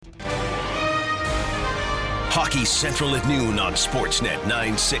Hockey Central at noon on Sportsnet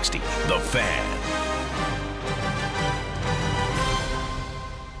 960, The Fan.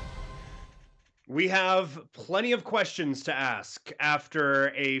 We have plenty of questions to ask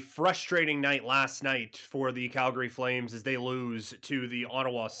after a frustrating night last night for the Calgary Flames as they lose to the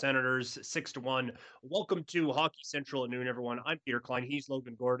Ottawa Senators 6-1. Welcome to Hockey Central at noon, everyone. I'm Peter Klein. He's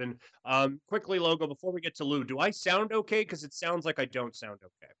Logan Gordon. Quickly, Logo, before we get to Lou, do I sound okay? Because it sounds like I don't sound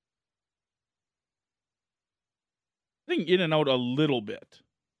okay. I think in and out a little bit.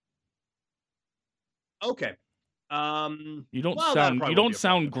 Okay. You don't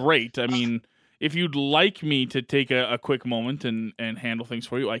sound great. I mean, if you'd like me to take a quick moment and handle things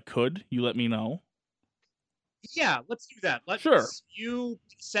for you, I could. You let me know. Yeah, let's do that. Sure. You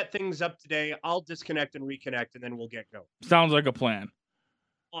set things up today. I'll disconnect and reconnect, and then we'll get going. Sounds like a plan.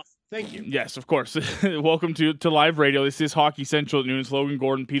 Awesome. Thank you. Yes, of course. Welcome to live radio. This is Hockey Central at noon. It's Logan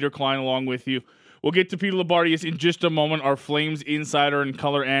Gordon, Peter Klein along with you. We'll get to Peter Loubardias in just a moment, our Flames insider and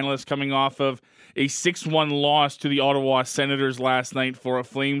color analyst, coming off of a 6-1 loss to the Ottawa Senators last night for a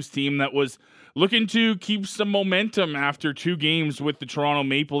Flames team that was looking to keep some momentum after 2 games with the Toronto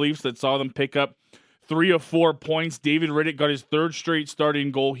Maple Leafs that saw them pick up 3 of 4 points. David Rittich got his 3rd straight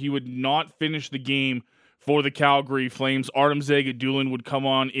starting goal. He would not finish the game for the Calgary Flames. Artem Zagadulin would come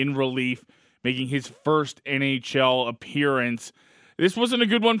on in relief, making his first NHL appearance. This wasn't a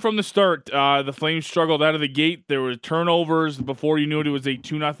good one from the start. The Flames struggled out of the gate. There were turnovers. Before you knew it, it was a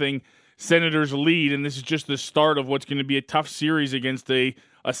 2-0 Senators lead, and this is just the start of what's going to be a tough series against a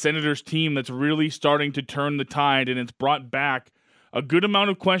Senators team that's really starting to turn the tide, and it's brought back a good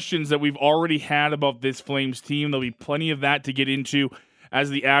amount of questions that we've already had about this Flames team. There'll be plenty of that to get into as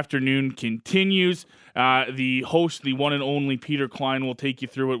the afternoon continues. The host, the one and only Peter Klein, will take you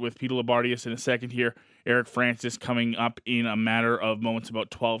through it with Peter Loubardias in a second here. Eric Francis coming up in a matter of moments, about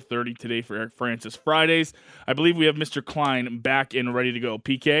 12:30 today for Eric Francis Fridays. I believe we have Mr. Klein back and ready to go.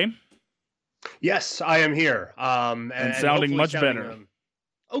 PK? Yes, I am here. And sounding much better.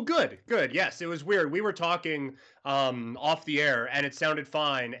 Oh, good. Yes, it was weird. We were talking off the air, and it sounded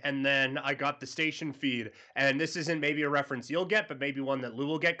fine, and then I got the station feed, and this isn't maybe a reference you'll get, but maybe one that Lou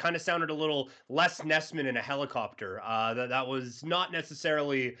will get. Kind of sounded a little Les Nessman in a helicopter. That was not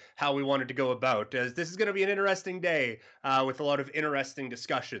necessarily how we wanted to go about, as this is going to be an interesting day with a lot of interesting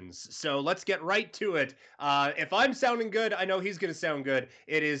discussions. So let's get right to it. If I'm sounding good, I know he's going to sound good.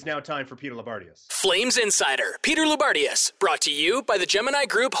 It is now time for Peter Loubardias. Flames Insider, Peter Loubardias, brought to you by the Gemini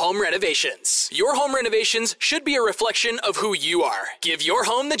Group Home Renovations. Your home renovations should be a reflection of who you are. Give your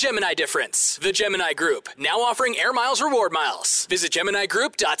home the Gemini difference. The Gemini Group, now offering Air Miles reward miles. Visit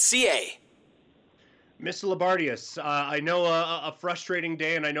GeminiGroup.ca. Mr. Loubardias, I know a frustrating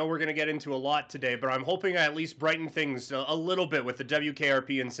day, and I know we're going to get into a lot today, but I'm hoping I at least brighten things a little bit with the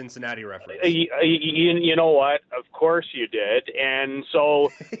WKRP and Cincinnati reference. You know what? Of course you did. And so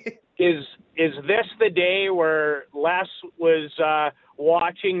is this the day where Les was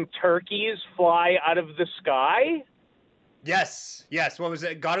watching turkeys fly out of the sky? Yes. What was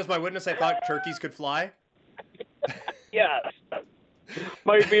it? God is my witness, I thought turkeys could fly. Yes.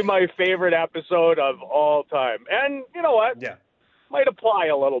 Might be my favorite episode of all time. And you know what? Yeah. Might apply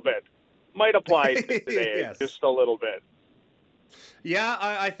a little bit. Might apply to today Yes. just a little bit. Yeah,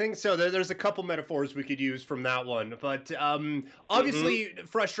 I think so. There's a couple metaphors we could use from that one. But obviously,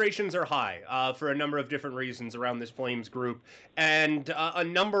 frustrations are high for a number of different reasons around this Flames group. And a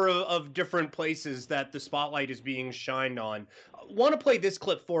number of different places that the spotlight is being shined on. Want to play this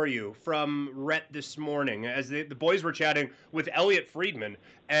clip for you from Rhett this morning as the boys were chatting with Elliot Friedman.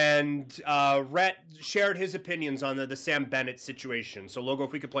 And Rhett shared his opinions on the Sam Bennett situation. So, Logo,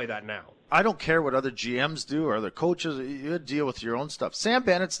 if we could play that now. I don't care what other GMs do or other coaches. You deal with your own stuff. Sam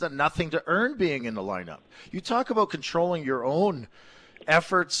Bennett's done nothing to earn being in the lineup. You talk about controlling your own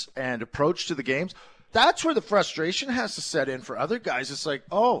efforts and approach to the games. That's where the frustration has to set in for other guys. It's like,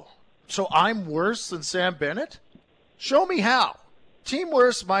 oh, so I'm worse than Sam Bennett? Show me how. Team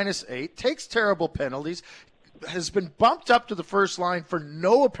worst -8, takes terrible penalties, has been bumped up to the first line for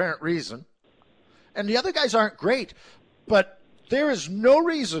no apparent reason. And the other guys aren't great, but there is no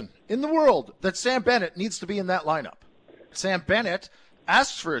reason in the world that Sam Bennett needs to be in that lineup. Sam Bennett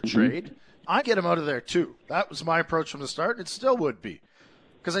asks for a trade. I get him out of there too. That was my approach from the start. It still would be.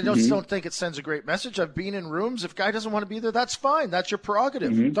 Because I just don't think it sends a great message. I've been in rooms. If a guy doesn't want to be there, that's fine. That's your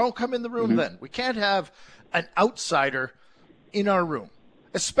prerogative. Don't come in the room then. We can't have an outsider in our room,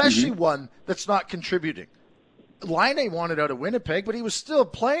 especially one that's not contributing. Laine wanted out of Winnipeg, but he was still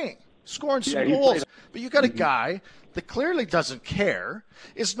playing, scoring some goals. But you got a guy that clearly doesn't care,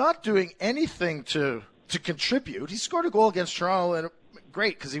 is not doing anything to contribute. He scored a goal against Toronto and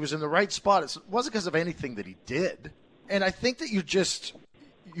great because he was in the right spot. It wasn't because of anything that he did. And I think that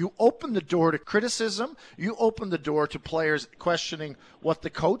you open the door to criticism. You open the door to players questioning what the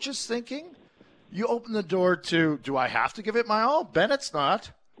coach is thinking. You open the door to, do I have to give it my all? Bennett's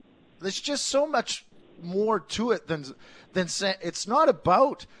not. There's just so much more to it than it's not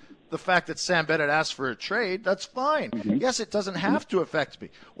about the fact that Sam Bennett asked for a trade. That's fine. Mm-hmm. Yes, it doesn't have to affect me.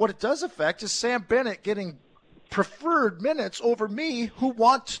 What it does affect is Sam Bennett getting preferred minutes over me, who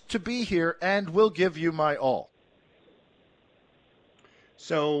want to be here and will give you my all.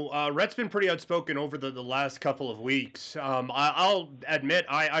 So Rhett's been pretty outspoken over the last couple of weeks. I'll admit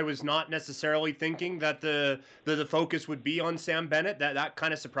I was not necessarily thinking that the focus would be on Sam Bennett. That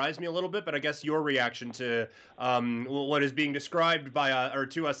kind of surprised me a little bit. But I guess your reaction to what is being described by or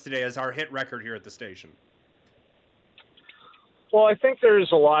to us today as our hit record here at the station. Well, I think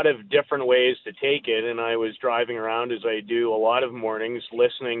there's a lot of different ways to take it, and I was driving around, as I do a lot of mornings,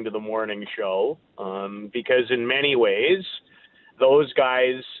 listening to the morning show, because in many ways, those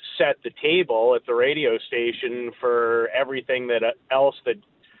guys set the table at the radio station for everything else that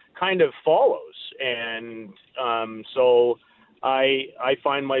kind of follows. And so I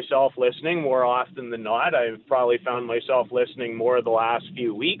find myself listening more often than not. I've probably found myself listening more the last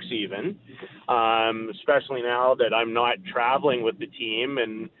few weeks even, especially now that I'm not traveling with the team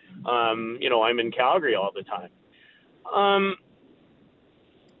and, I'm in Calgary all the time.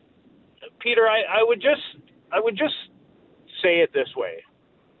 Peter, I would just say it this way.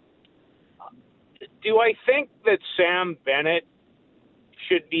 Do I think that Sam Bennett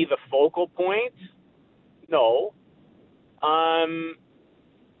should be the focal point? No.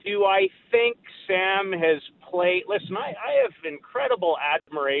 Do I think Sam has played? Listen, I have incredible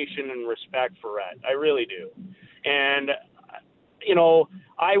admiration and respect for Rhett. I really do. And,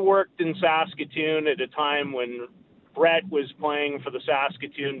 I worked in Saskatoon at a time when Brett was playing for the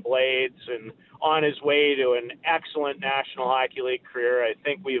Saskatoon Blades and on his way to an excellent National Hockey League career. I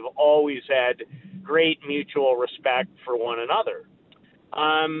think we've always had great mutual respect for one another.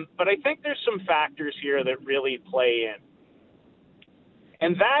 But I think there's some factors here that really play in.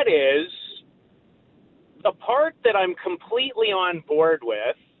 And that is the part that I'm completely on board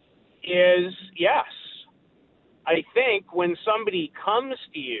with is, yes, I think when somebody comes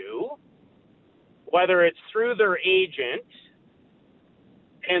to you, whether it's through their agent,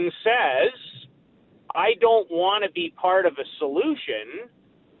 and says, I don't want to be part of a solution,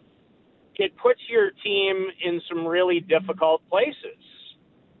 it puts your team in some really difficult places.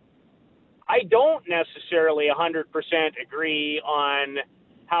 I don't necessarily 100% agree on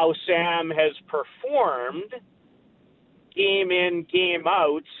how Sam has performed game in, game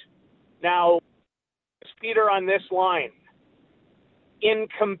out. Now, Peter, on this line, in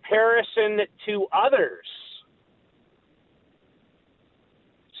comparison to others.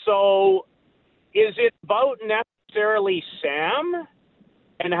 So is it about necessarily Sam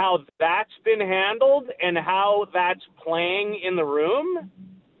and how that's been handled and how that's playing in the room?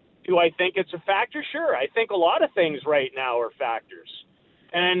 Do I think it's a factor? Sure. I think a lot of things right now are factors.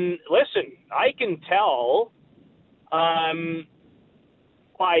 And listen, I can tell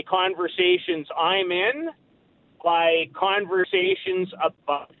by conversations I'm in, by conversations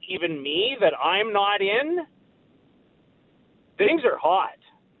about even me that I'm not in, things are hot.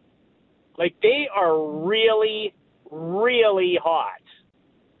 Like, they are really, really hot.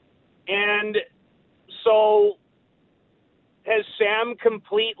 And so has Sam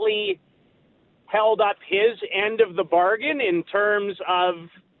completely held up his end of the bargain in terms of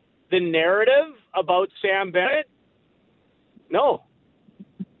the narrative about Sam Bennett? No.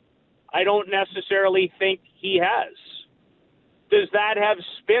 I don't necessarily think he has. Does that have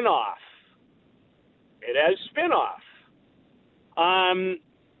spin-off? It has spin-off.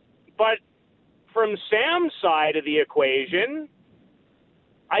 But from Sam's side of the equation,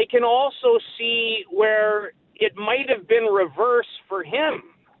 I can also see where it might have been reverse for him,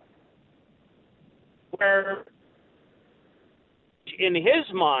 where in his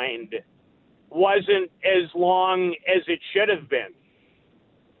mind wasn't as long as it should have been.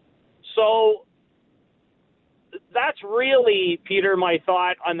 So that's really, Peter, my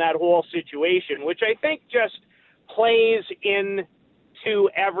thought on that whole situation, which I think just plays into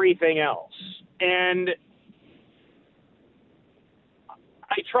everything else. And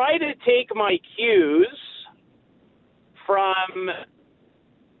I try to take my cues from,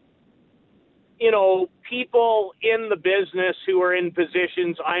 people in the business who are in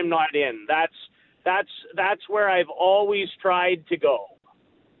positions I'm not in. That's where I've always tried to go.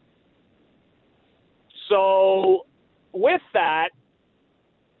 So with that,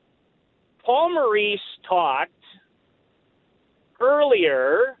 Paul Maurice talked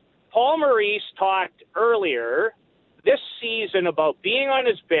earlier, Paul Maurice talked earlier this season about being on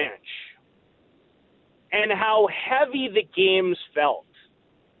his bench and how heavy the games felt,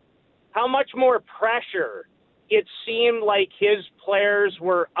 how much more pressure it seemed like his players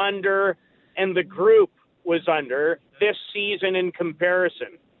were under and the group was under this season in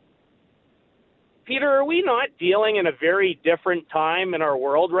comparison. Peter, are we not dealing in a very different time in our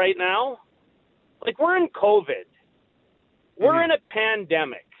world right now? Like, we're in COVID. We're in a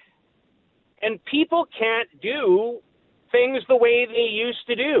pandemic. And people can't do things the way they used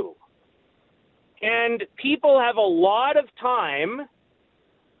to do. And people have a lot of time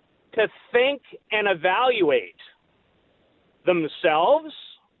to think and evaluate themselves,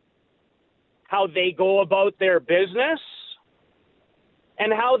 how they go about their business,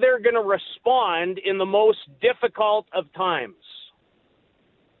 and how they're going to respond in the most difficult of times.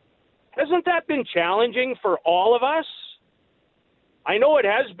 Hasn't that been challenging for all of us? I know it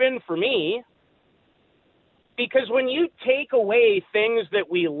has been for me, because when you take away things that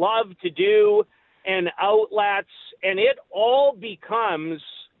we love to do and outlets, and it all becomes,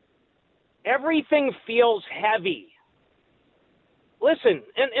 everything feels heavy. Listen,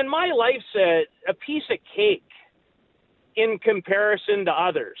 and my life's a piece of cake in comparison to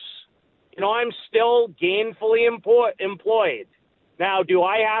others. You know, I'm still gainfully employed. Now, do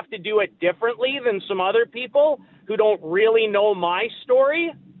I have to do it differently than some other people who don't really know my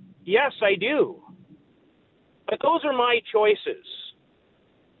story? Yes, I do. But those are my choices.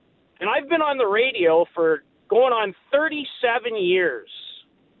 And I've been on the radio for going on 37 years.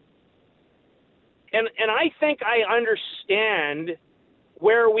 And I think I understand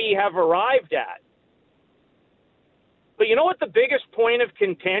where we have arrived at. But you know what the biggest point of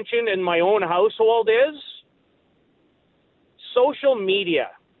contention in my own household is? Social media.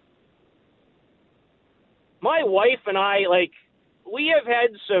 My wife and I, we have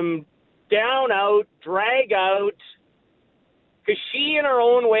had some down out, drag out, because she, in her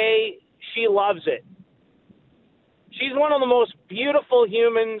own way, she loves it. She's one of the most beautiful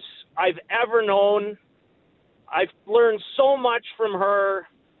humans I've ever known. I've learned so much from her.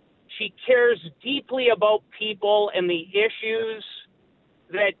 She cares deeply about people and the issues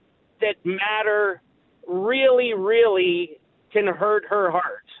that matter really, really can hurt her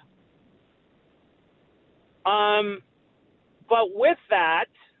heart. But with that,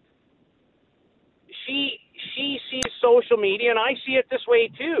 she sees social media, and I see it this way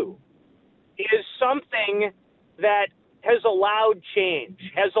too, is something that has allowed change,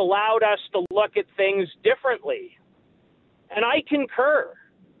 has allowed us to look at things differently. And I concur.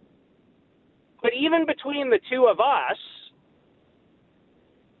 But even between the two of us,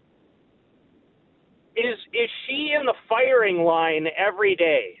 is she in the firing line every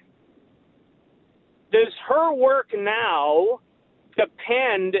day? Does her work now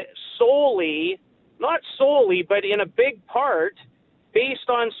depend solely, not solely, but in a big part, based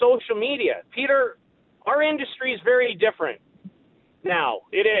on social media? Peter, our industry is very different now.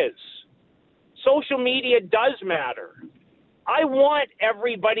 It is. Social media does matter. I want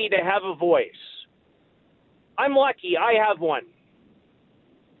everybody to have a voice. I'm lucky I have one.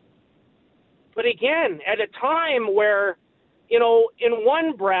 But again, at a time where, you know, in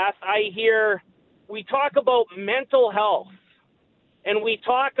one breath I hear we talk about mental health and we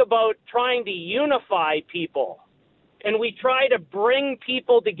talk about trying to unify people and we try to bring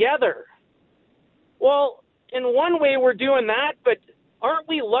people together. Well, in one way we're doing that, but aren't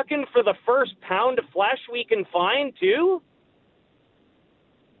we looking for the first pound of flesh we can find too?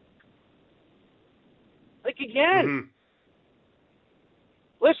 Like, again,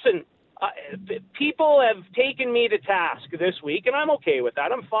 listen, people have taken me to task this week, and I'm okay with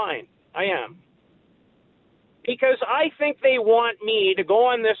that. I'm fine. I am. Because I think they want me to go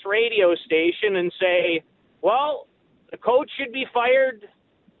on this radio station and say, well, the coach should be fired,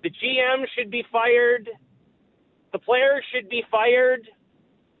 the GM should be fired, the players should be fired.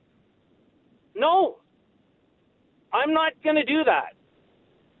 No, I'm not going to do that.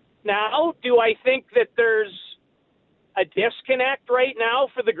 Now, do I think that there's a disconnect right now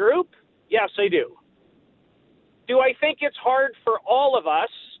for the group? Yes, I do. Do I think it's hard for all of us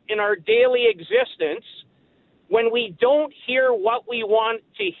in our daily existence when we don't hear what we want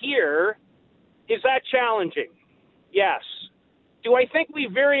to hear? Is that challenging? Yes. Do I think we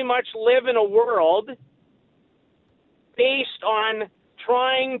very much live in a world based on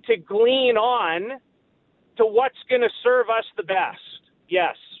trying to glean on to what's going to serve us the best?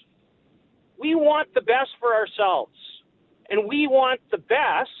 Yes. We want the best for ourselves, and we want the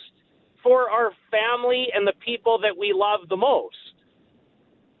best for our family and the people that we love the most.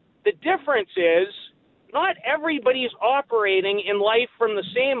 The difference is Not everybody's operating in life from the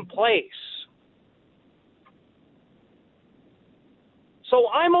same place. So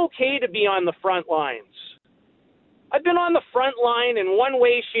I'm okay to be on the front lines. I've been on the front line in one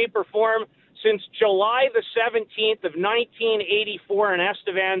way, shape, or form since July the 17th of 1984 in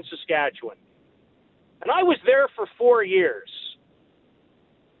Estevan, Saskatchewan. And I was there for 4 years.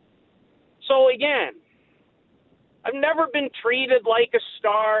 So again, I've never been treated like a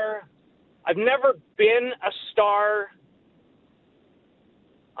star. I've never been a star.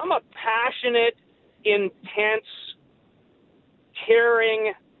 I'm a passionate, intense,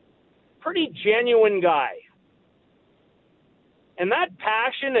 caring, pretty genuine guy. And that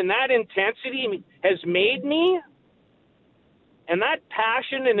passion and that intensity has made me, and that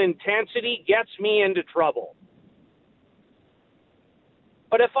passion and intensity gets me into trouble.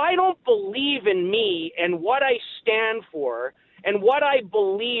 But if I don't believe in me and what I stand for and what I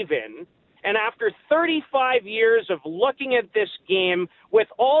believe in, and after 35 years of looking at this game with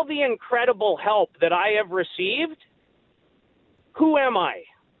all the incredible help that I have received, who am I?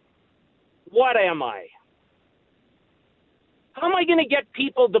 What am I? How am I going to get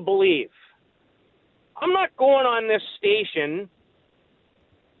people to believe? I'm not going on this station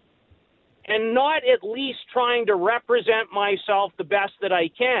and not at least trying to represent myself the best that I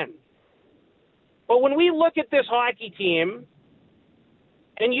can. But when we look at this hockey team,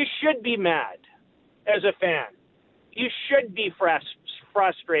 and you should be mad as a fan, you should be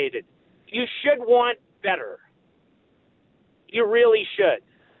frustrated, you should want better. You really should.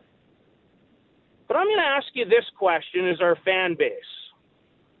 But I'm going to ask you this question as our fan base.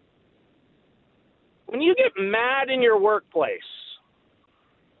 When you get mad in your workplace,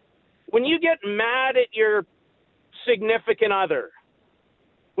 when you get mad at your significant other,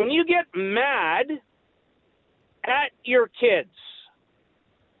 when you get mad at your kids,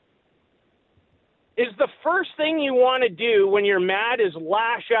 is the first thing you want to do when you're mad is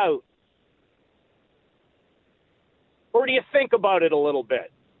lash out? Or do you think about it a little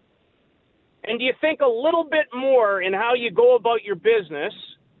bit? And do you think a little bit more in how you go about your business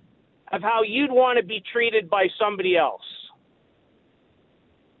of how you'd want to be treated by somebody else?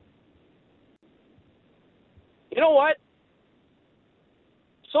 You know what?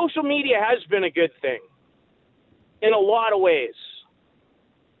 Social media has been a good thing in a lot of ways.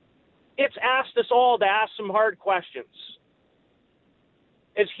 It's asked us all to ask some hard questions.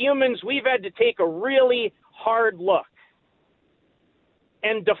 As humans, we've had to take a really hard look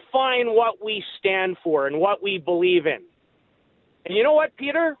and define what we stand for and what we believe in. And you know what,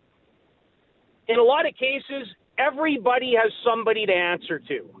 Peter? In a lot of cases, everybody has somebody to answer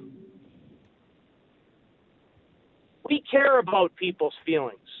to. We care about people's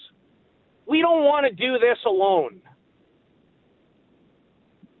feelings. We don't want to do this alone.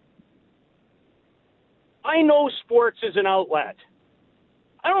 I know sports is an outlet.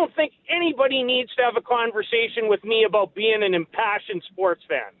 I don't think anybody needs to have a conversation with me about being an impassioned sports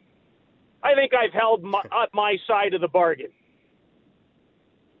fan. I think I've held my side of the bargain.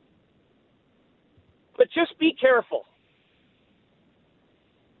 But just be careful.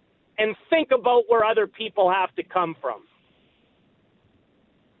 And think about where other people have to come from.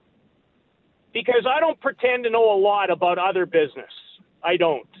 Because I don't pretend to know a lot about other business. I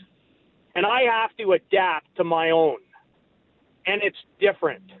don't. And I have to adapt to my own. And it's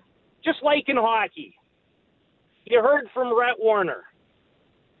different. Just like in hockey. You heard from Rhett Warner.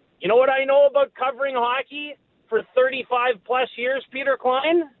 You know what I know about covering hockey for 35 plus years, Peter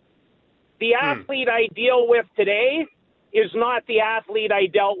Klein? The athlete I deal with today is not the athlete I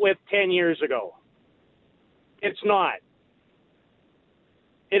dealt with 10 years ago. It's not.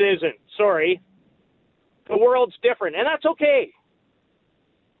 It isn't. Sorry. The world's different, and that's okay.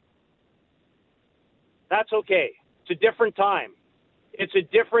 That's okay. It's a different time. It's a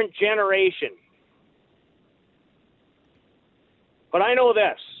different generation. But I know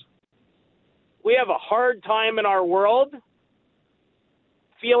this. We have a hard time in our world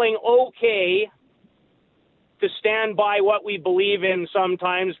feeling okay to stand by what we believe in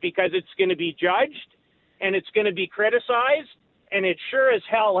sometimes because it's going to be judged and it's going to be criticized, and it sure as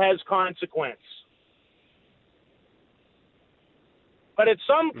hell has consequence. But at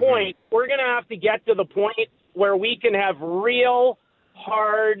some point, we're going to have to get to the point where we can have real,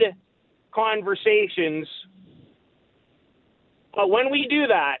 hard conversations. But when we do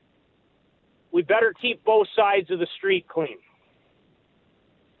that, we better keep both sides of the street clean.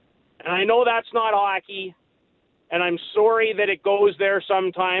 And I know that's not hockey, and I'm sorry that it goes there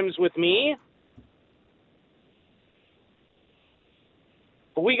sometimes with me.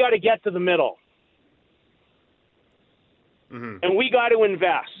 But we got to get to the middle. And we got to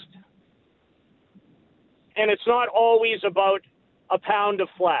invest. and it's not always about a pound of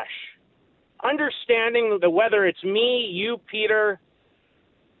flesh. Understanding that whether it's me, you, Peter,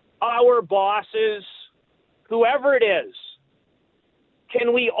 our bosses, whoever it is,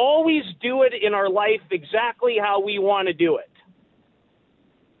 can we always do it in our life exactly how we want to do it?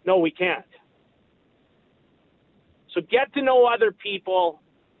 No, we can't. So get to know other people,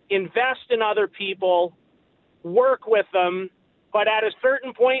 invest in other people, work with them, but at a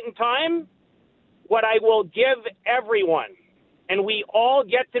certain point in time, what I will give everyone, and we all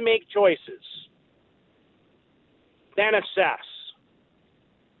get to make choices, then assess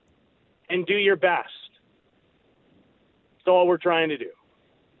and do your best. That's all we're trying to do.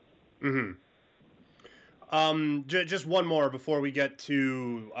 Mm-hmm. Just one more before we get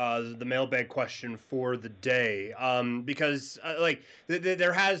to the mailbag question for the day, because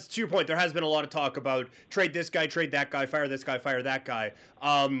there has, to your point, there has been a lot of talk about trade this guy, trade that guy, fire this guy, fire that guy.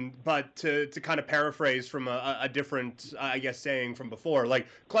 But to kind of paraphrase from a different, I guess, saying from before, like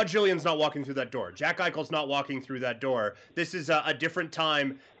Claude Julien's not walking through that door. Jack Eichel's not walking through that door. This is a different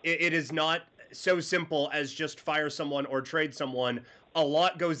time. It is not so simple as just fire someone or trade someone. A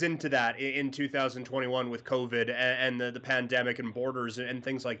lot goes into that in 2021 with COVID and the pandemic and borders and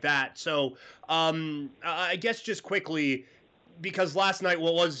things like that. So I guess just quickly, because last night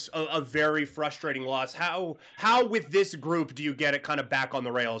was a very frustrating loss, how with this group do you get it kind of back on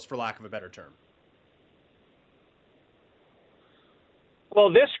the rails, for lack of a better term?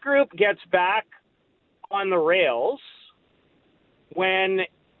 Well, this group gets back on the rails when,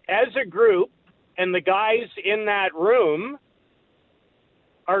 as a group, and the guys in that room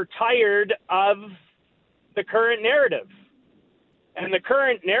are tired of the current narrative. And the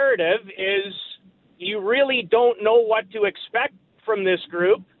current narrative is you really don't know what to expect from this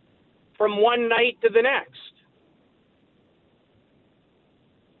group from one night to the next.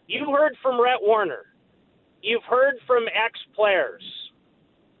 You heard from Rhett Warner. You've heard from ex-players.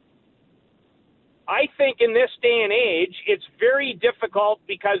 I think in this day and age, it's very difficult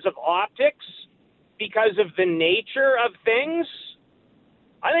because of optics, because of the nature of things.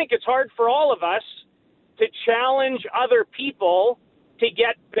 I think it's hard for all of us to challenge other people to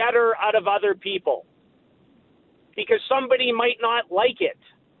get better out of other people because somebody might not like it.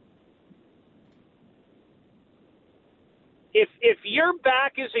 If your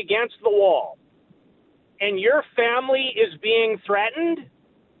back is against the wall and your family is being threatened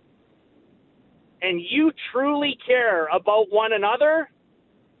and you truly care about one another,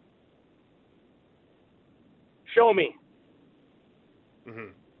 show me.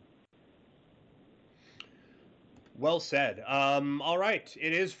 Mm-hmm. Well said. All right.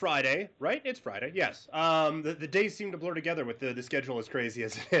 It is Friday, right? It's Friday. Yes. The days seem to blur together with the schedule as crazy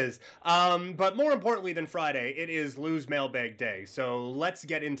as it is. But more importantly than Friday, it is Lou's Mailbag Day. So let's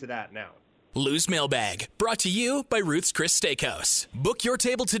get into that now. Lou's Mailbag, brought to you by Ruth's Chris Steakhouse. Book your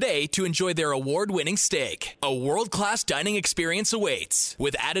table today to enjoy their award-winning steak. A world-class dining experience awaits,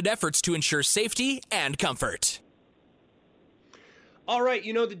 with added efforts to ensure safety and comfort. All right,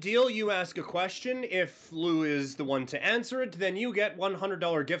 you know the deal. You ask a question. If Lou is the one to answer it, then you get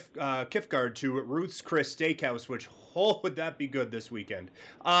 $100 gift card to Ruth's Chris Steakhouse, which, would that be good this weekend.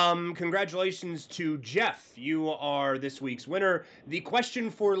 Congratulations to Geoff. You are this week's winner. The question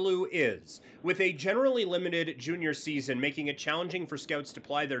for Lou is, with a generally limited junior season making it challenging for scouts to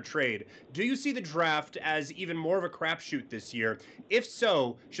ply their trade, do you see the draft as even more of a crapshoot this year? If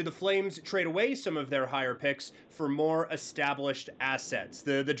so, should the Flames trade away some of their higher picks for more established assets?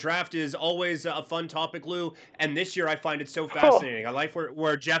 The draft is always a fun topic, Lou, and this year I find it so fascinating. I like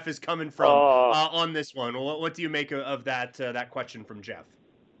where Geoff is coming from on this one. What do you make of that question from Geoff?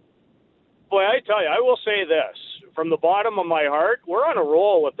 Boy, I tell you, I will say this. From the bottom of my heart, we're on a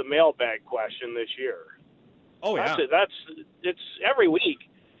roll with the mailbag question this year. Oh, yeah. It's every week.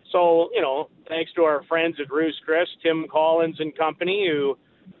 So, thanks to our friends at Ruth's Chris, Tim Collins and company, who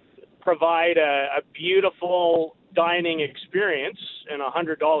provide a beautiful dining experience and a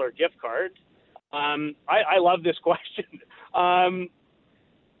 $100 gift card. I love this question.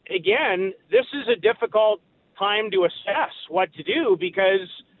 Again, this is a difficult time to assess what to do because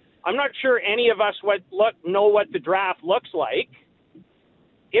I'm not sure any of us know what the draft looks like.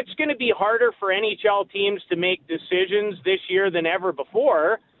 It's going to be harder for NHL teams to make decisions this year than ever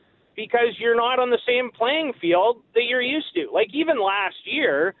before because you're not on the same playing field that you're used to. Like even last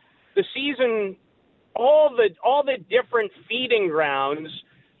year, the season, all the different feeding grounds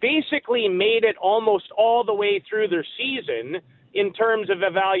basically made it almost all the way through their season in terms of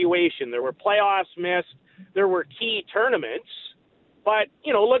evaluation. There were playoffs missed. There were key tournaments. But,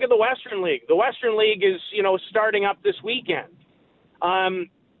 look at the Western League. The Western League is, starting up this weekend.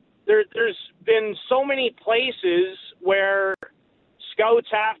 there's been so many places where scouts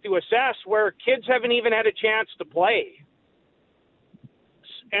have to assess where kids haven't even had a chance to play.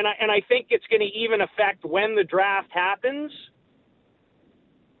 And I think it's going to even affect when the draft happens,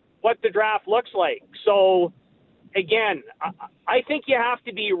 what the draft looks like. So, again, I think you have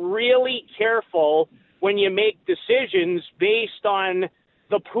to be really careful when you make decisions based on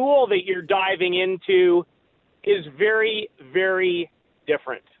the pool that you're diving into is very, very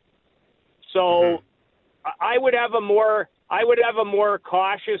different. So I would have a more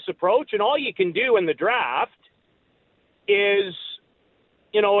cautious approach, and all you can do in the draft is,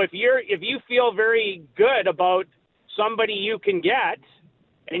 you know, if you feel very good about somebody you can get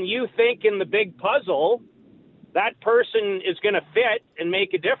and you think in the big puzzle that person is going to fit and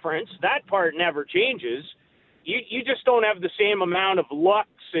make a difference, that part never changes. You just don't have the same amount of looks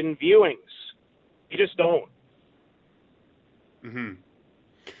and viewings. You just don't. Mm-hmm.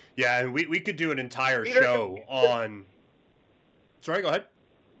 Yeah, and we could do an entire show on... Sorry, go ahead.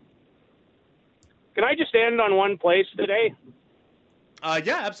 Can I just end on one place today?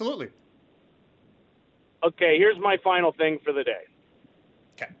 Yeah, absolutely. Okay, here's my final thing for the day.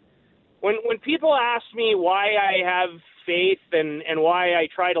 Okay. When people ask me why I have faith and why I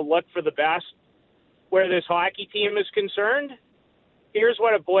try to look for the best where this hockey team is concerned, here's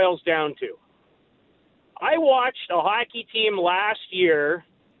what it boils down to. I watched a hockey team last year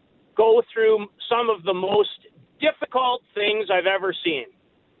go through some of the most difficult things I've ever seen.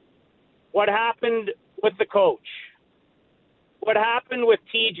 What happened with the coach? What happened with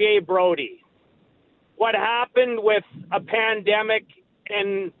TJ Brody? What happened with a pandemic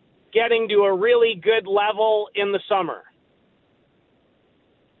and getting to a really good level in the summer?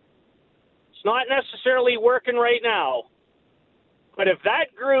 It's not necessarily working right now. But if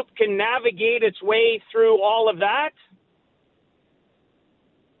that group can navigate its way through all of that,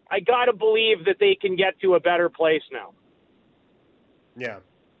 I got to believe that they can get to a better place now. Yeah.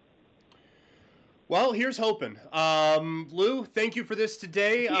 Well, here's hoping. Lou, thank you for this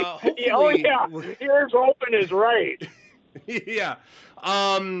today. Hopefully... Oh, yeah. Here's hoping is right. Yeah.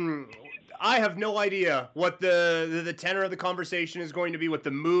 I have no idea what the tenor of the conversation is going to be, what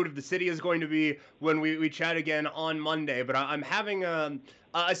the mood of the city is going to be when we chat again on Monday. But I'm having a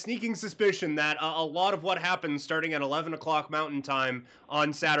sneaking suspicion that a lot of what happens starting at 11 o'clock Mountain Time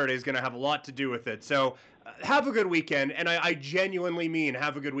on Saturday is going to have a lot to do with it. So have a good weekend, and I genuinely mean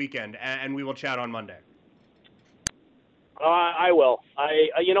have a good weekend, and we will chat on Monday. I will.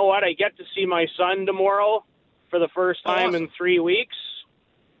 You know what? I get to see my son tomorrow for the first time in 3 weeks.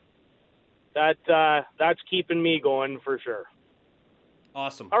 That's keeping me going for sure.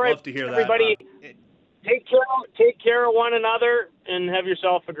 Awesome. All right, love to hear everybody, that. Take care of one another and have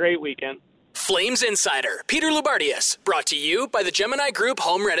yourself a great weekend. Flames Insider, Peter Loubardias, brought to you by the Gemini Group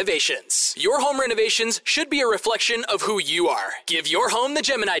Home Renovations. Your home renovations should be a reflection of who you are. Give your home the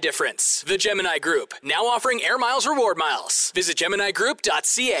Gemini difference. The Gemini Group, now offering Air Miles Reward Miles. Visit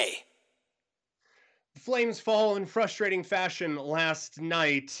GeminiGroup.ca. Flames fall in frustrating fashion last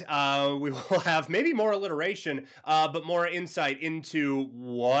night. We will have maybe more alliteration, but more insight into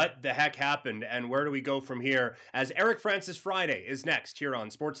what the heck happened and where do we go from here, as Eric Francis Friday is next here on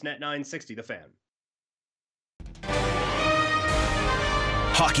Sportsnet 960 The Fan.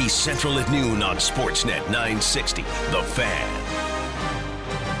 Hockey Central at noon on Sportsnet 960 The Fan.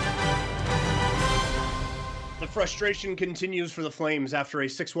 The frustration continues for the Flames after a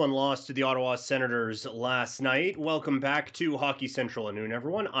 6-1 loss to the Ottawa Senators last night. Welcome back to Hockey Central at noon,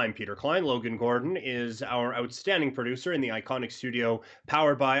 everyone. I'm Peter Klein. Logan Gordon is our outstanding producer in the Iconic studio,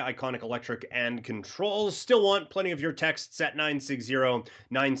 powered by Iconic Electric and Controls. Still want plenty of your texts at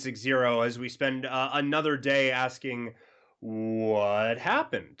 960-960 as we spend another day asking what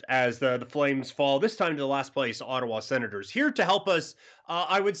happened as the Flames fall, this time to the last place Ottawa Senators. Here to help us,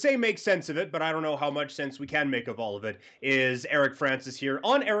 I would say make sense of it, but I don't know how much sense we can make of all of it, is Eric Francis here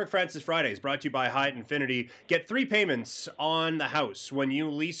on Eric Francis Fridays, brought to you by Hyatt Infinity. Get 3 payments on the house when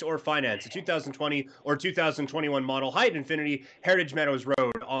you lease or finance a 2020 or 2021 model Hyatt Infinity, Heritage Meadows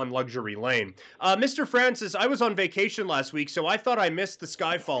Road on Luxury Lane. Mr. Francis, I was on vacation last week, so I thought I missed the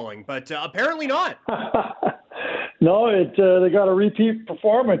sky falling, but apparently not. No, they got a repeat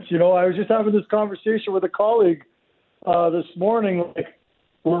performance. You know, I was just having this conversation with a colleague this morning. Like,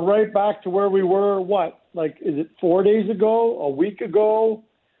 we're right back to where we were, is it 4 days ago, a week ago?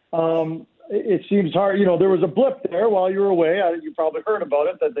 It seems hard. You know, there was a blip there while you were away. You probably heard about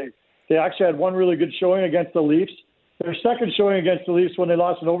it, that they actually had one really good showing against the Leafs. Their second showing against the Leafs, when they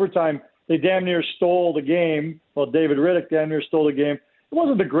lost in overtime, they damn near stole the game. Well, David Riddick damn near stole the game. It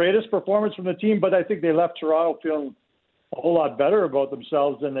wasn't the greatest performance from the team, but I think they left Toronto feeling a whole lot better about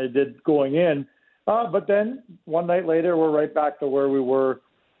themselves than they did going in. But then one night later, we're right back to where we were,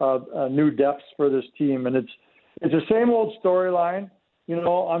 new depths for this team. And it's the same old storyline.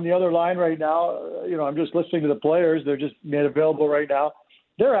 On the other line right now, I'm just listening to the players. They're just made available right now.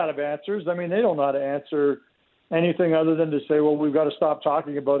 They're out of answers. I mean, they don't know how to answer anything other than to say, well, we've got to stop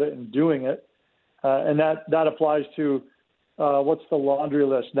talking about it and doing it. And that applies to what's the laundry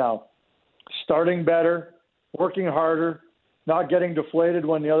list now? Starting better, working harder, not getting deflated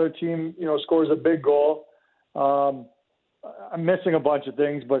when the other team, scores a big goal. I'm missing a bunch of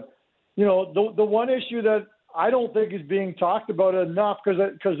things, but, the one issue that I don't think is being talked about enough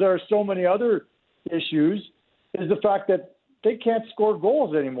because there are so many other issues is the fact that they can't score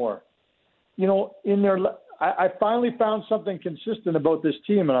goals anymore. I finally found something consistent about this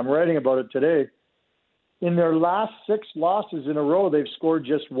team, and I'm writing about it today. In their last 6 losses in a row, they've scored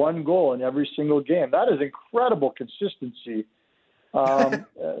just 1 goal in every single game. That is incredible consistency.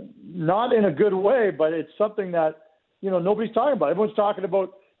 Not in a good way, but it's something that, nobody's talking about. Everyone's talking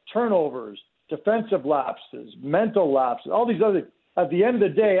about turnovers, defensive lapses, mental lapses, all these other. At the end of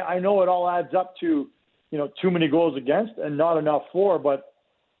the day, I know it all adds up to, too many goals against and not enough for, but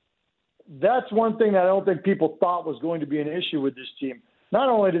that's one thing that I don't think people thought was going to be an issue with this team. Not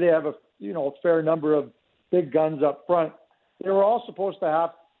only do they have a fair number of big guns up front, they were also supposed to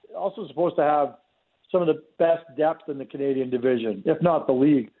have some of the best depth in the Canadian division, if not the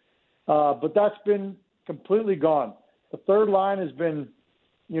league. But that's been completely gone. The third line has been,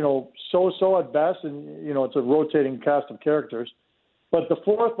 so-so at best, and, it's a rotating cast of characters. But the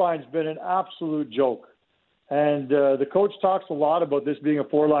fourth line's been an absolute joke. And the coach talks a lot about this being a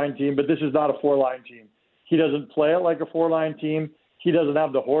 4-line team, but this is not a 4-line team. He doesn't play it like a 4-line team. He doesn't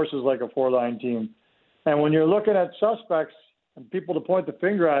have the horses like a 4-line team. And when you're looking at suspects and people to point the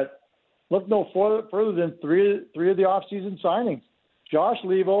finger at, look no further than three of the offseason signings: Josh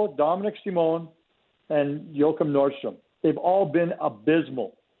Levo, Dominic Simone, and Joachim Nordstrom. They've all been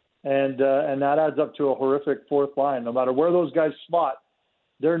abysmal, and that adds up to a horrific fourth line. No matter where those guys slot,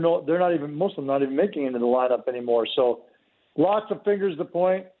 they're not even, most of them not even making it into the lineup anymore. So lots of fingers to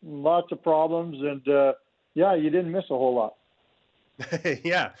point, lots of problems, and you didn't miss a whole lot.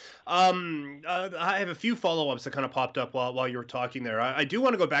 Yeah. I have a few follow-ups that kind of popped up while you were talking there. I do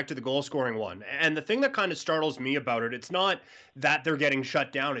want to go back to the goal scoring one. And the thing that kind of startles me about it, it's not that they're getting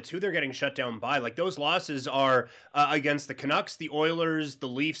shut down. It's who they're getting shut down by. Like, those losses are against the Canucks, the Oilers, the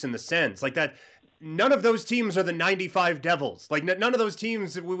Leafs, and the Sens. Like that. None of those teams are the 95 Devils. Like, none of those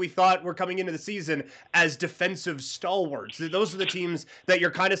teams that we thought were coming into the season as defensive stalwarts. Those are the teams that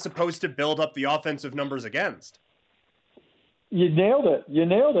you're kind of supposed to build up the offensive numbers against. You nailed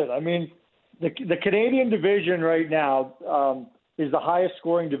it. I mean, the Canadian division right now is the highest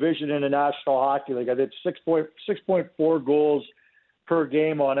scoring division in the National Hockey League. I think 6.4 goals per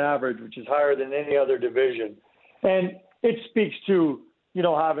game on average, which is higher than any other division. And it speaks to,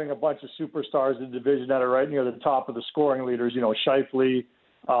 having a bunch of superstars in the division that are right near the top of the scoring leaders, Scheifele,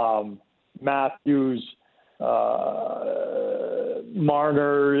 Matthews,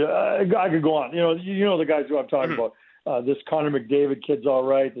 Marner. I could go on. The guys who I'm talking about. This Connor McDavid kid's all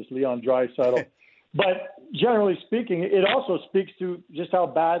right. This Leon Draisaitl. But generally speaking, it also speaks to just how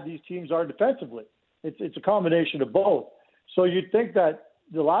bad these teams are defensively. It's a combination of both. So you'd think that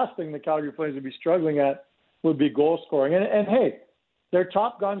the last thing the Calgary Flames would be struggling at would be goal scoring. And hey, their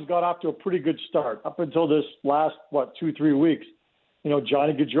top guns got off to a pretty good start up until this last, 2-3 weeks.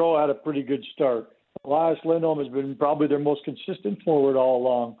 Johnny Gaudreau had a pretty good start. Elias Lindholm has been probably their most consistent forward all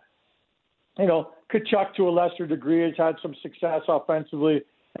along. Kachuk, to a lesser degree, has had some success offensively,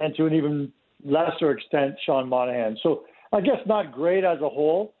 and to an even lesser extent, Sean Monahan. So I guess not great as a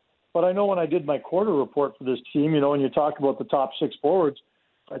whole, but I know when I did my quarter report for this team, when you talk about the top 6 forwards,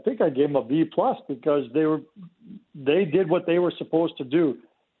 I think I gave them a B+ because they did what they were supposed to do.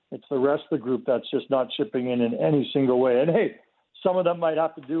 It's the rest of the group that's just not chipping in any single way. And hey, some of them might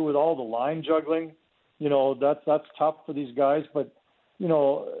have to do with all the line juggling. That's tough for these guys, but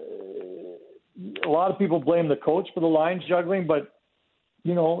a lot of people blame the coach for the line juggling, but,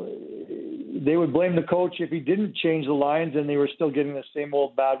 they would blame the coach if he didn't change the lines and they were still getting the same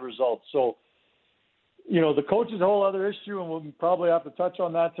old bad results. So, the coach is a whole other issue, and we'll probably have to touch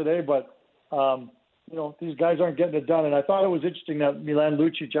on that today, but, these guys aren't getting it done. And I thought it was interesting that Milan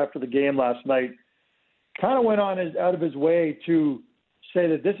Lucic, after the game last night, kind of went out of his way to say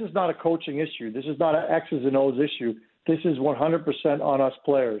that this is not a coaching issue. This is not an X's and O's issue. This is 100% on us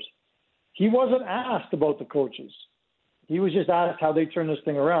players. He wasn't asked about the coaches. He was just asked how they turn this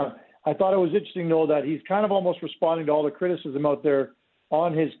thing around. I thought it was interesting, though, that he's kind of almost responding to all the criticism out there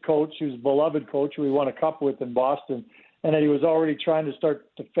on his coach, whose beloved coach, who he won a cup with in Boston, and that he was already trying to start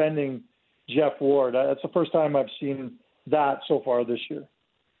defending Geoff Ward. That's the first time I've seen that so far this year.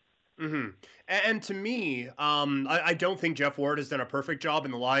 Mm-hmm. And to me, I don't think Geoff Ward has done a perfect job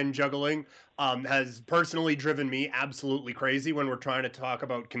in the line juggling. Has personally driven me absolutely crazy when we're trying to talk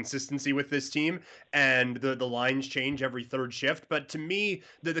about consistency with this team, and the lines change every third shift. But to me,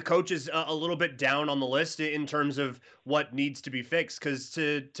 the coach is a little bit down on the list in terms of what needs to be fixed. Because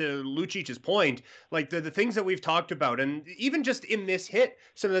to Lucic's point, like the things that we've talked about, and even just in this hit,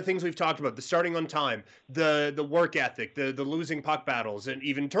 some of the things we've talked about, the starting on time, the work ethic, the losing puck battles, and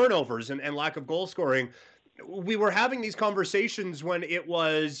even turnovers and lack of goal scoring. We were having these conversations when it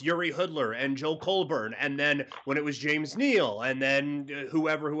was Yuri Hoodler and Joe Colburn, and then when it was James Neal, and then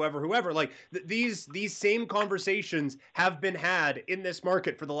whoever. Like these same conversations have been had in this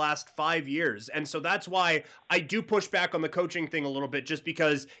market for the last 5 years, and so that's why I do push back on the coaching thing a little bit, just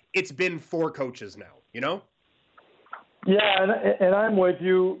because it's been 4 coaches now. You know? Yeah, and I'm with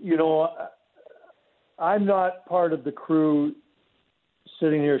you. You know, I'm not part of the crew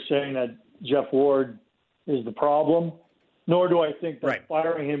sitting here saying that Geoff Ward is the problem, nor do I think that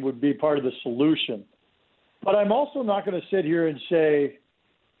firing him would be part of the solution. But I'm also not going to sit here and say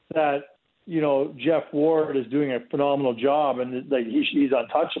that, you know, Geoff Ward is doing a phenomenal job and like he's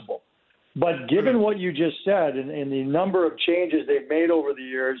untouchable. But given what you just said and the number of changes they've made over the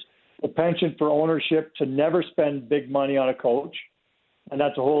years, the penchant for ownership to never spend big money on a coach, and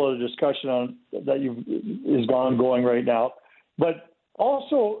that's a whole other discussion on that is ongoing right now. But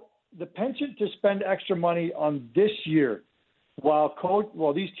also the penchant to spend extra money on this year,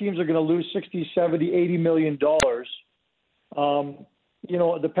 while these teams are going to lose $60, $70, $80 million. You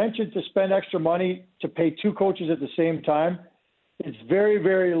know, the penchant to spend extra money to pay 2 coaches at the same time is very,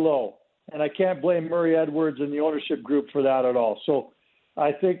 very low, and I can't blame Murray Edwards and the ownership group for that at all. So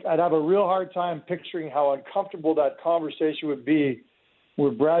I think I'd have a real hard time picturing how uncomfortable that conversation would be,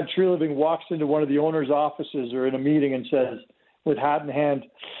 where Brad Treliving walks into one of the owner's offices or in a meeting and says, with hat in hand,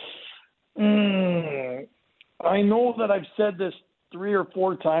 I know that I've said this 3 or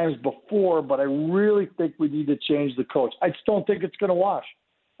 4 times before, but I really think we need to change the coach. I just don't think it's going to wash.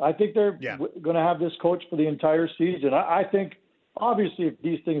 I think they're going to have this coach for the entire season. I think, obviously, if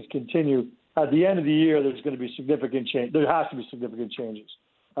these things continue, at the end of the year, there's going to be significant change. There has to be significant changes,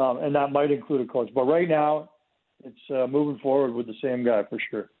 and that might include a coach. But right now, it's moving forward with the same guy for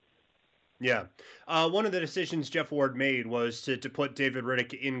sure. Yeah. One of the decisions Geoff Ward made was to put David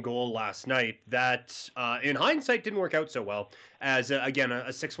Riddick in goal last night. That, in hindsight, didn't work out so well, as, again, a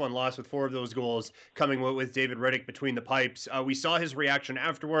 6-1 loss with 4 of those goals coming with David Riddick between the pipes. We saw his reaction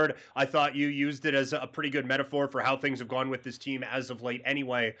afterward. I thought you used it as a pretty good metaphor for how things have gone with this team as of late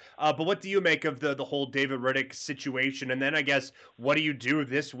anyway. But what do you make of the whole David Riddick situation? And then, I guess, what do you do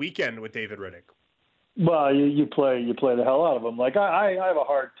this weekend with David Riddick? Well, you play the hell out of them. Like I have a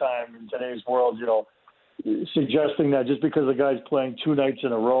hard time in today's world, you know, suggesting that just because a guy's playing 2 nights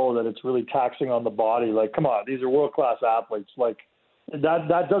in a row that it's really taxing on the body. Like, come on, these are world-class athletes. Like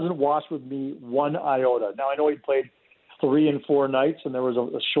that doesn't wash with me one iota. Now I know he played 3 and 4 nights, and there was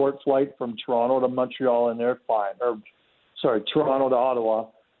a short flight from Toronto to Montreal in there. Fine, Toronto to Ottawa.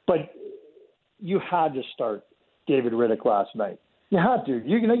 But you had to start David Riddick last night. You had to.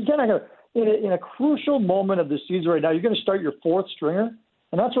 You can't. In a crucial moment of the season right now, you're going to start your 4th stringer,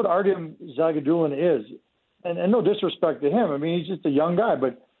 and that's what Artem Zagadulin is. And no disrespect to him. I mean, he's just a young guy,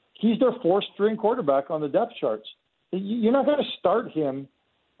 but he's their 4th string quarterback on the depth charts. You're not going to start him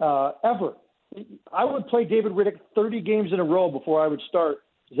ever. I would play David Riddick 30 games in a row before I would start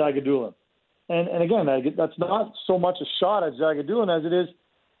Zagadulin. And again, that's not so much a shot at Zagadulin as it is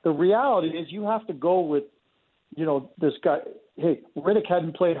the reality is you have to go with, you know, this guy. Hey, Riddick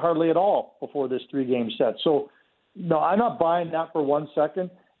hadn't played hardly at all before this 3-game set. So, no, I'm not buying that for 1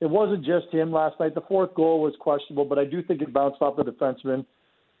 second. It wasn't just him last night. The 4th goal was questionable, but I do think it bounced off the defenseman.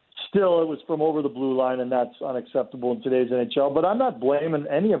 Still, it was from over the blue line, and that's unacceptable in today's NHL. But I'm not blaming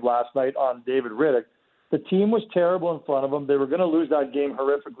any of last night on David Riddick. The team was terrible in front of them. They were going to lose that game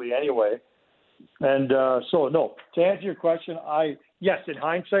horrifically anyway. And so, no, to answer your question, yes, in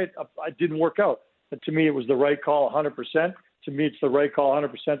hindsight, it didn't work out. But to me, it was the right call 100%. To me, it's the right call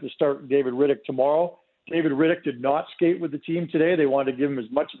 100% to start David Riddick tomorrow. David Riddick did not skate with the team today. They wanted to give him as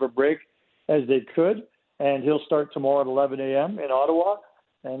much of a break as they could, and he'll start tomorrow at 11 a.m. in Ottawa.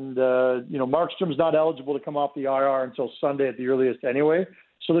 And, you know, Markstrom's not eligible to come off the IR until Sunday at the earliest anyway.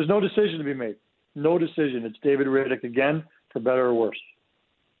 So there's no decision to be made. No decision. It's David Riddick again, for better or worse.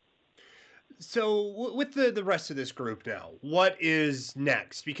 So with the rest of this group now, what is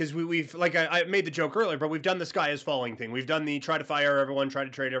next? Because we've like I made the joke earlier, but we've done the sky is falling thing. We've done the try to fire everyone, try to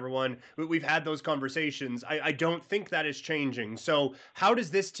trade everyone. We've had those conversations. I don't think that is changing. So how does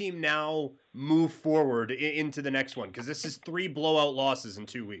this team now move forward into the next one? Because this is 3 blowout losses in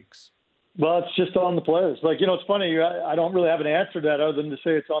 2 weeks. Well, it's just on the players. Like, it's funny. I don't really have an answer to that other than to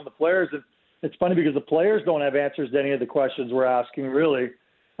say it's on the players. And it's funny because the players don't have answers to any of the questions we're asking, really.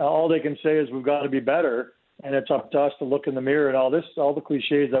 All they can say is we've got to be better, and it's up to us to look in the mirror and all the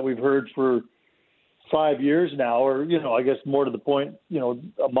cliches that we've heard for 5 years now, or, I guess more to the point,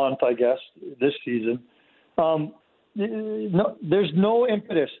 a month, I guess, this season. No, there's no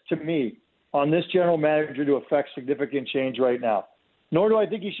impetus to me on this general manager to affect significant change right now. Nor do I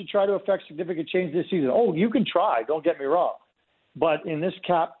think he should try to affect significant change this season. Oh, you can try, don't get me wrong. But in this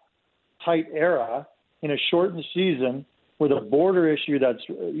cap-tight era, in a shortened season, with a border issue that's,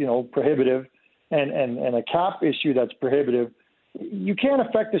 prohibitive and a cap issue that's prohibitive, you can't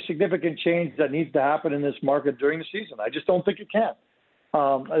affect the significant change that needs to happen in this market during the season. I just don't think you can.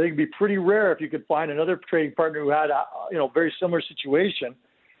 I think it'd be pretty rare if you could find another trading partner who had a, very similar situation,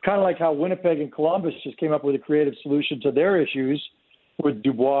 kind of like how Winnipeg and Columbus just came up with a creative solution to their issues with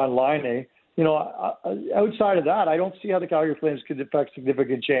Dubois and Laine. Outside of that, I don't see how the Calgary Flames could affect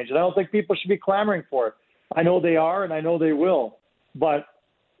significant change. And I don't think people should be clamoring for it. I know they are, and I know they will. But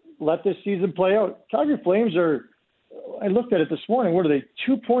let this season play out. Calgary Flames I looked at it this morning, what are they,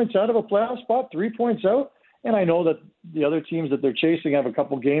 2 points out of a playoff spot, 3 points out? And I know that the other teams that they're chasing have a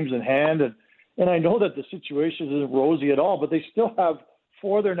couple games in hand. And I know that the situation isn't rosy at all, but they still have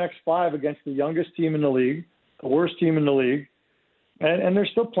 4 of their next 5 against the youngest team in the league, the worst team in the league. And there's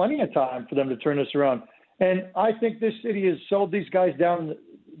still plenty of time for them to turn this around. And I think this city has sold these guys down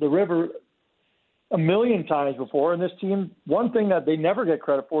the river a million times before. And this team, one thing that they never get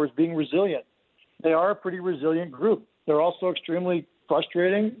credit for is being resilient. They are a pretty resilient group. They're also extremely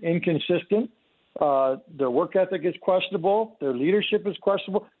frustrating, inconsistent. Their work ethic is questionable. Their leadership is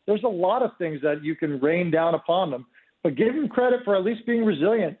questionable. There's a lot of things that you can rain down upon them. But give them credit for at least being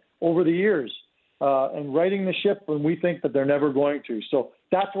resilient over the years. And righting the ship when we think that they're never going to. So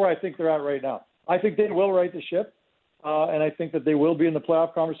that's where I think they're at right now. I think they will right the ship, and I think that they will be in the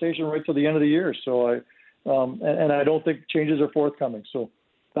playoff conversation right till the end of the year. So I don't think changes are forthcoming. So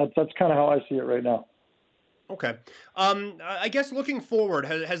that's kind of how I see it right now. Okay. I guess looking forward,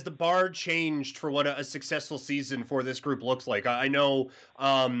 has the bar changed for what a successful season for this group looks like? I know,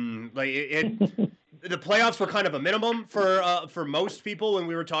 the playoffs were kind of a minimum for most people when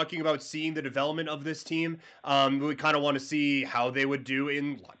we were talking about seeing the development of this team. We kind of want to see how they would do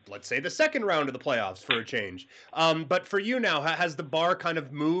in, let's say, the second round of the playoffs for a change. But for you now, has the bar kind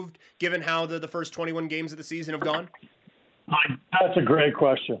of moved given how the first 21 games of the season have gone? That's a great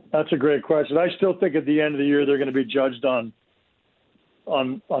question. I still think at the end of the year they're going to be judged on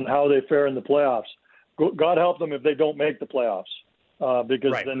how they fare in the playoffs. God help them if they don't make the playoffs.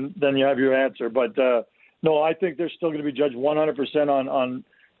 Because right. then you have your answer. But no, I think they're still going to be judged 100% on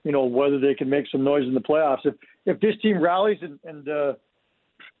whether they can make some noise in the playoffs. If this team rallies and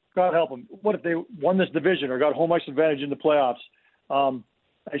God help them, what if they won this division or got home ice advantage in the playoffs?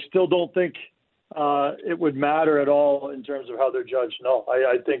 I still don't think it would matter at all in terms of how they're judged. No,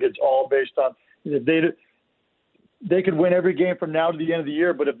 I think it's all based on they could win every game from now to the end of the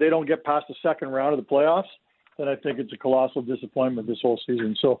year, but if they don't get past the second round of the playoffs, then I think it's a colossal disappointment this whole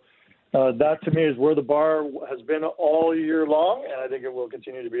season. So that to me is where the bar has been all year long, and I think it will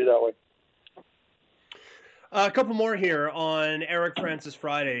continue to be that way. A couple more here on Eric Francis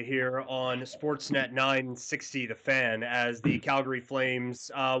Friday here on Sportsnet 960 The Fan as the Calgary Flames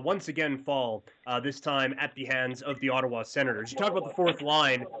once again fall, this time at the hands of the Ottawa Senators. You talk about the fourth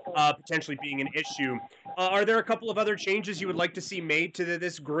line potentially being an issue. Are there a couple of other changes you would like to see made to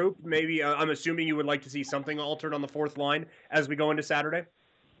this group? Maybe I'm assuming you would like to see something altered on the fourth line as we go into Saturday?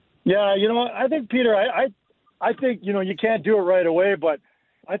 Yeah, I think, Peter, I think, you can't do it right away, but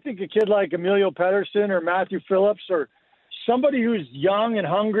I think a kid like Emilio Pettersson or Matthew Phillips or somebody who's young and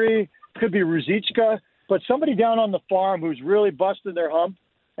hungry, could be Ruzicka, but somebody down on the farm who's really busting their hump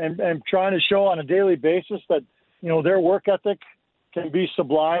and trying to show on a daily basis that, their work ethic can be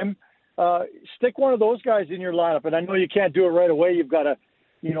sublime. Stick one of those guys in your lineup. And I know you can't do it right away. You've got to,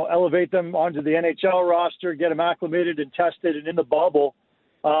 elevate them onto the NHL roster, get them acclimated and tested and in the bubble.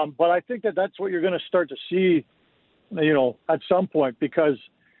 But I think that's what you're going to start to see, at some point, because,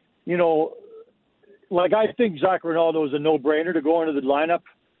 I think Zach Rinaldo is a no-brainer to go into the lineup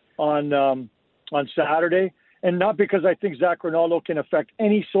on Saturday, and not because I think Zach Rinaldo can affect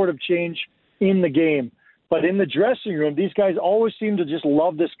any sort of change in the game, But in the dressing room, these guys always seem to just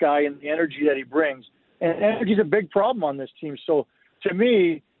love this guy and the energy that he brings. And energy is a big problem on this team. So to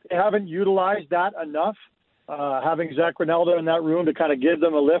me, they haven't utilized that enough. Having Zach Rinaldo in that room to kind of give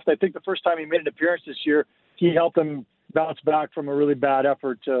them a lift. I think the first time he made an appearance this year, he helped them bounce back from a really bad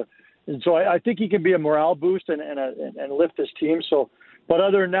effort. And so I think he can be a morale boost and lift this team. So, but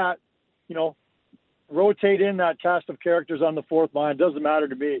other than that, rotate in that cast of characters on the fourth line. It doesn't matter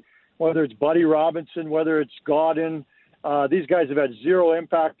to me whether it's Buddy Robinson, whether it's Godin. These guys have had zero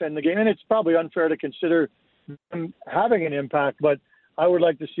impact in the game, and it's probably unfair to consider them having an impact. But I would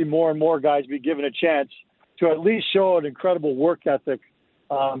like to see more and more guys be given a chance to at least show an incredible work ethic,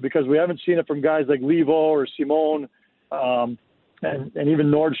 because we haven't seen it from guys like Levo or Simone, and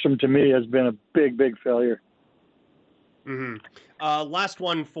even Nordstrom to me has been a big, big failure. Mm-hmm. Last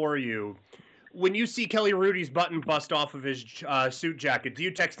one for you. When you see Kelly Rudy's button bust off of his suit jacket, do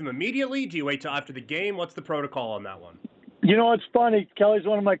you text him immediately? Do you wait till after the game? What's the protocol on that one? It's funny. Kelly's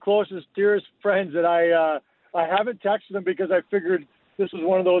one of my closest, dearest friends, and I haven't texted him because I figured this was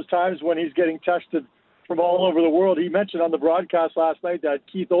one of those times when he's getting texted from all over the world. He mentioned on the broadcast last night that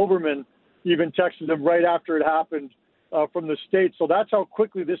Keith Olbermann even texted him right after it happened from the States. So that's how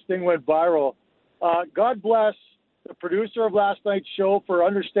quickly this thing went viral. God bless the producer of last night's show for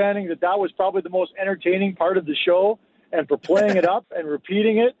understanding that was probably the most entertaining part of the show, and for playing it up and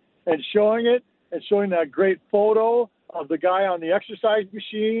repeating it and showing that great photo of the guy on the exercise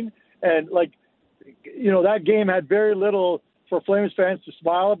machine. And that game had very little for Flames fans to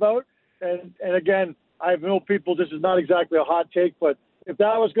smile about. And again, I know people, this is not exactly a hot take, but if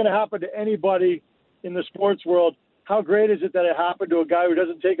that was going to happen to anybody in the sports world, how great is it that it happened to a guy who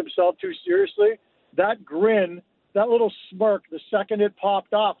doesn't take himself too seriously? That grin, that little smirk, the second it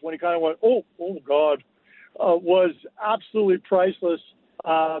popped off when he kind of went, oh God, was absolutely priceless.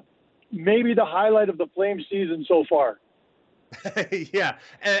 Maybe the highlight of the Flames season so far. Yeah.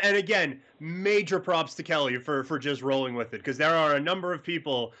 And again, major props to Kelly for just rolling with it, because there are a number of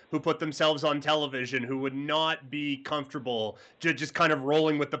people who put themselves on television who would not be comfortable just kind of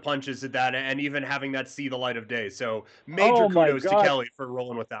rolling with the punches at that and even having that see the light of day. So major kudos to Kelly for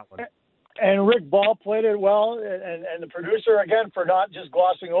rolling with that one. And Rick Ball played it well, and the producer, again, for not just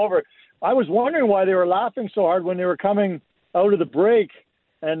glossing over it. I was wondering why they were laughing so hard when they were coming out of the break,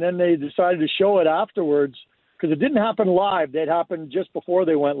 and then they decided to show it afterwards, because it didn't happen live. It happened just before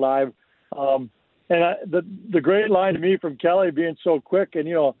they went live. The great line to me from Kelly being so quick, and,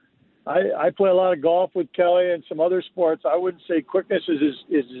 I play a lot of golf with Kelly and some other sports. I wouldn't say quickness is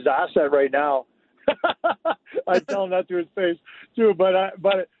his asset right now. I tell him that to his face, too,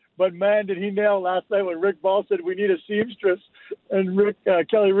 But man, did he nail last night when Rick Ball said we need a seamstress, and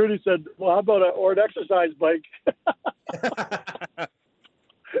Kelly Rudy said, "Well, how about an exercise bike?" That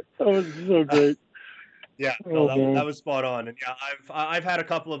was so great. Yeah, that was spot on, and yeah, I've had a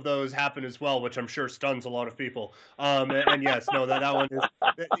couple of those happen as well, which I'm sure stuns a lot of people. And yes, no, that one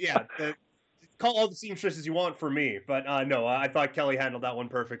is, yeah. Call all the seamstresses you want for me, but no, I thought Kelly handled that one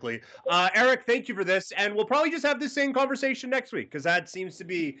perfectly. Eric, thank you for this, and we'll probably just have this same conversation next week, because that seems to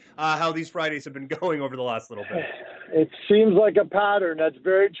be how these Fridays have been going over the last little bit. It seems like a pattern that's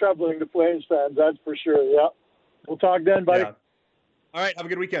very troubling to Flames fans, that's for sure. Yeah, we'll talk then, buddy. Yeah. All right, have a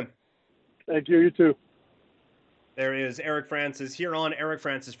good weekend. Thank you. You too. There is Eric Francis here on Eric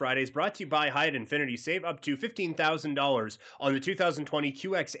Francis Fridays, brought to you by Hyatt Infinity. Save up to $15,000 on the 2020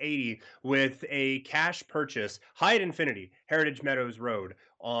 QX80 with a cash purchase. Hyatt Infinity, Heritage Meadows Road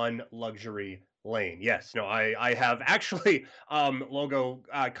on Luxury Lane. Yes, no, I have actually, Logo,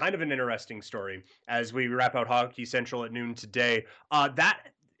 kind of an interesting story as we wrap out Hockey Central at noon today. That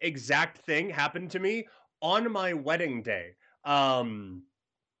exact thing happened to me on my wedding day.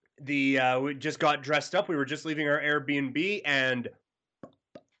 We just got dressed up. We were just leaving our Airbnb, and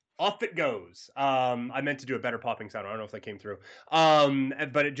off it goes. I meant to do a better popping sound. I don't know if that came through.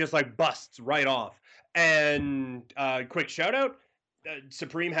 But it just busts right off. And quick shout out.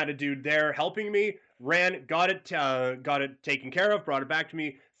 Supreme had a dude there helping me. Ran, got it taken care of. Brought it back to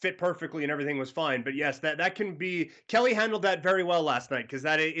me. Fit perfectly, and everything was fine. But yes, that can be. Kelly handled that very well last night, because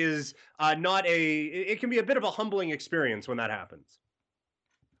that is it can be a bit of a humbling experience when that happens.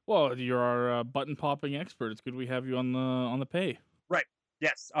 Well, you're our button popping expert. It's good we have you on the pay. Right.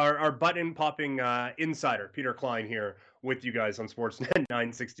 Yes. Our button popping insider, Peter Klein, here with you guys on Sportsnet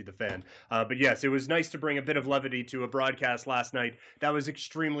 960 The Fan. But yes, it was nice to bring a bit of levity to a broadcast last night that was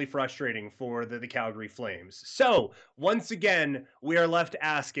extremely frustrating for the Calgary Flames. So once again, we are left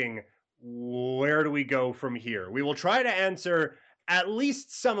asking, where do we go from here? We will try to answer at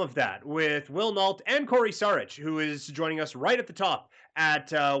least some of that with Will Nault and Corey Sarich, who is joining us right at the top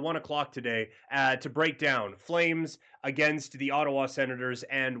at 1 o'clock today to break down Flames against the Ottawa Senators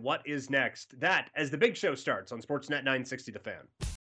and what is next. That as the big show starts on Sportsnet 960 The Fan.